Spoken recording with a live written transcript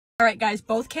All right, guys,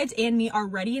 both kids and me are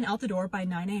ready and out the door by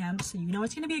 9 a.m. So you know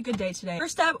it's gonna be a good day today.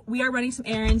 First up, we are running some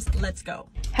errands. Let's go.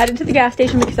 Headed to the gas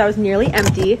station because I was nearly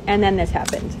empty, and then this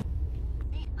happened.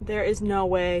 There is no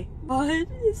way. What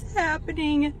is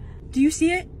happening? Do you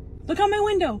see it? Look out my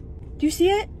window. Do you see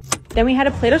it? Then we had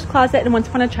a Plato's Closet and Once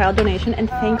Upon a Child donation, and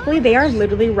thankfully they are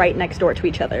literally right next door to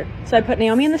each other. So I put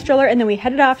Naomi in the stroller, and then we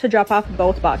headed off to drop off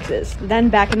both boxes. Then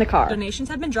back in the car. Donations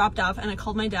had been dropped off, and I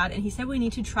called my dad, and he said we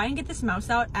need to try and get this mouse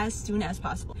out as soon as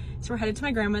possible. So we're headed to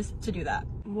my grandma's to do that.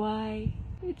 Why?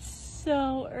 It's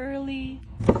so early.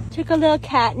 Took a little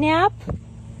cat nap.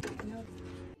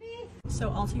 So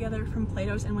altogether from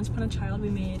Plato's and Once Upon a Child, we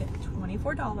made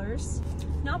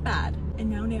 $24. Not bad. And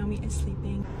now Naomi is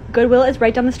sleeping. Goodwill is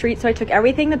right down the street, so I took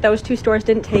everything that those two stores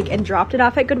didn't take and dropped it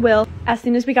off at Goodwill. As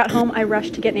soon as we got home, I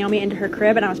rushed to get Naomi into her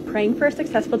crib, and I was praying for a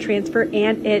successful transfer,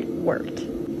 and it worked.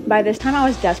 By this time, I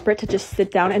was desperate to just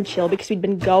sit down and chill because we'd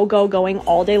been going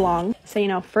all day long. So, you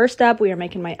know, first up, we were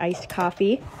making my iced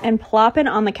coffee and plopping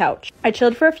on the couch. I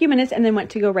chilled for a few minutes and then went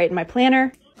to go write in my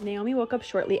planner. Naomi woke up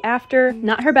shortly after.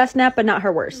 Not her best nap, but not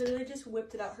her worst. Literally just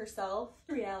whipped it out herself.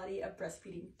 The reality of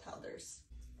breastfeeding toddlers.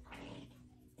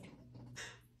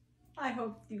 I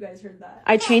hope you guys heard that.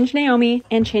 I changed Naomi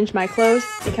and changed my clothes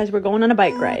because we're going on a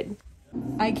bike ride.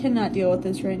 I cannot deal with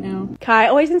this right now. Kai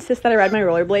always insists that I ride my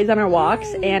rollerblades on our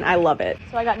walks, and I love it.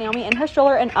 So I got Naomi in her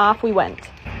stroller and off we went.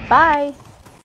 Bye!